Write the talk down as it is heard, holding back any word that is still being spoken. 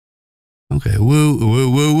Okay. Woo, woo,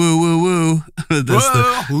 woo, woo, woo, woo. That's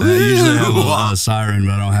I usually have a siren,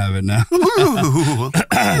 but I don't have it now. All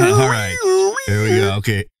right. Here we go.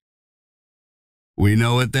 Okay. We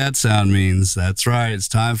know what that sound means. That's right. It's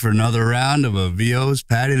time for another round of a VO's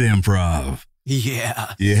Padded Improv.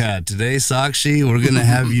 Yeah. Yeah. Today, Sakshi, we're going to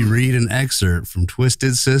have you read an excerpt from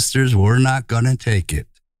Twisted Sisters' We're Not Gonna Take It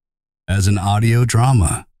as an audio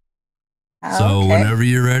drama. So whenever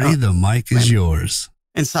you're ready, the mic is yours.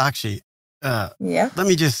 And Sakshi, let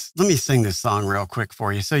me sing this song real quick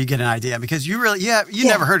for you so you get an idea, because you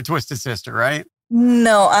never heard of Twisted Sister, right?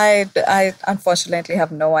 No, I unfortunately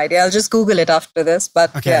have no idea. I'll just Google it after this.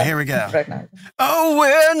 But okay, here we go. Right now. Oh,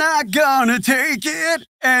 we're not gonna take it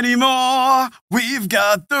anymore. We've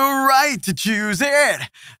got the right to choose it.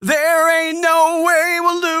 There ain't no way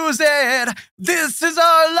we'll lose it. This is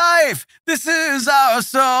our life. This is our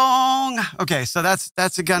song. Okay, so that's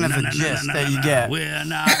a kind of the gist that you get. We're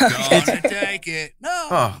not gonna take it. No.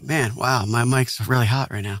 Oh man, wow, my mic's really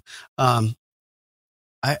hot right now.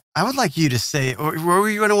 I would like you to say it. Where were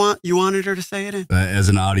you wanted her to say it in? As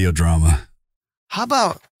an audio drama. How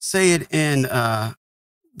about say it in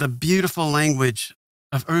the beautiful language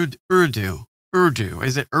of Urdu? Urdu.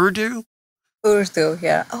 Is it Urdu? Urdu,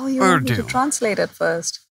 yeah. Oh, you want me to translate it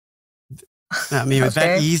first? I mean, is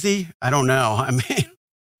that easy? I don't know. I mean,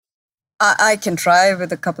 I can try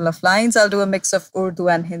with a couple of lines. I'll do a mix of Urdu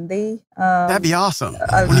and Hindi. That'd be awesome.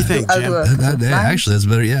 What do you think, Jim? Actually, that's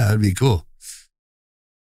better. Yeah, that'd be cool.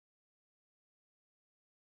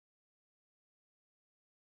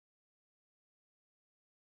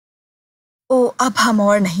 ओ अब हम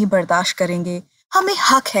और नहीं बर्दाश्त करेंगे हमें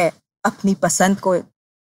हक है अपनी पसंद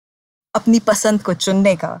को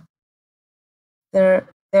चुनने का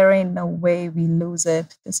there ain't no way we lose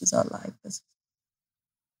it. This is our life.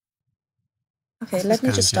 Okay, let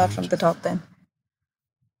me just start from the top then.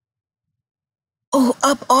 ओह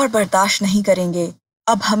अब और बर्दाश्त नहीं करेंगे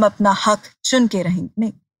अब हम अपना हक चुन के रहेंगे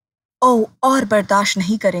नहीं ओह और बर्दाश्त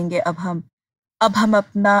नहीं करेंगे अब हम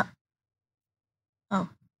अपना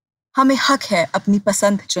हमें हक है अपनी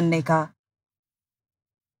पसंद चुनने का.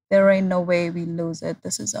 There ain't no way we lose it.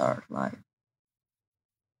 This is our life.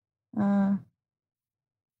 I'll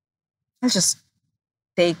just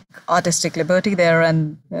take artistic liberty there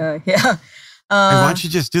and yeah. And why don't you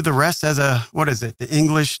just do the rest as the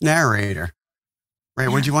English narrator? Right?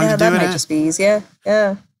 Would you want to do it? That might just be easier.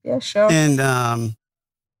 Yeah, sure. And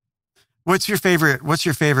what's your favorite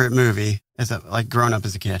movie like growing up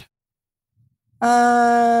as a kid?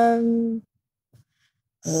 A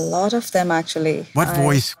lot of them actually. What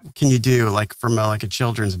voice can you do, like from a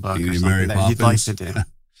children's book or something that you'd like to do?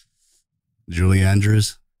 Julie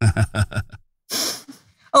Andrews.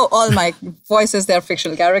 Oh, all my voices, they're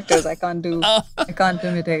fictional characters. I can't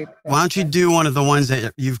imitate. Why don't you do one of the ones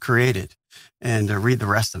that you've created and read the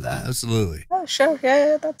rest of that? Absolutely. Oh, sure.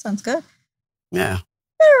 Yeah, that sounds good. Yeah.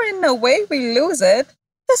 There ain't no way we lose it.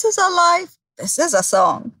 This is our life. This is a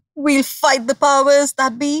song. We'll fight the powers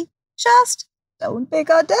that be. Just don't pick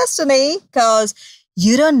our destiny, cause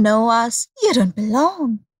you don't know us, you don't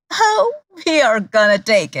belong. Oh, we are gonna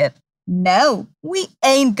take it. No, we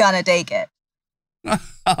ain't gonna take it.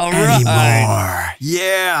 All right. Anymore.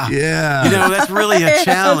 Yeah. Yeah. You know, that's really a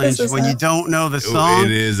challenge when you don't know the song.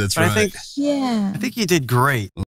 It is, that's right. I think you did great.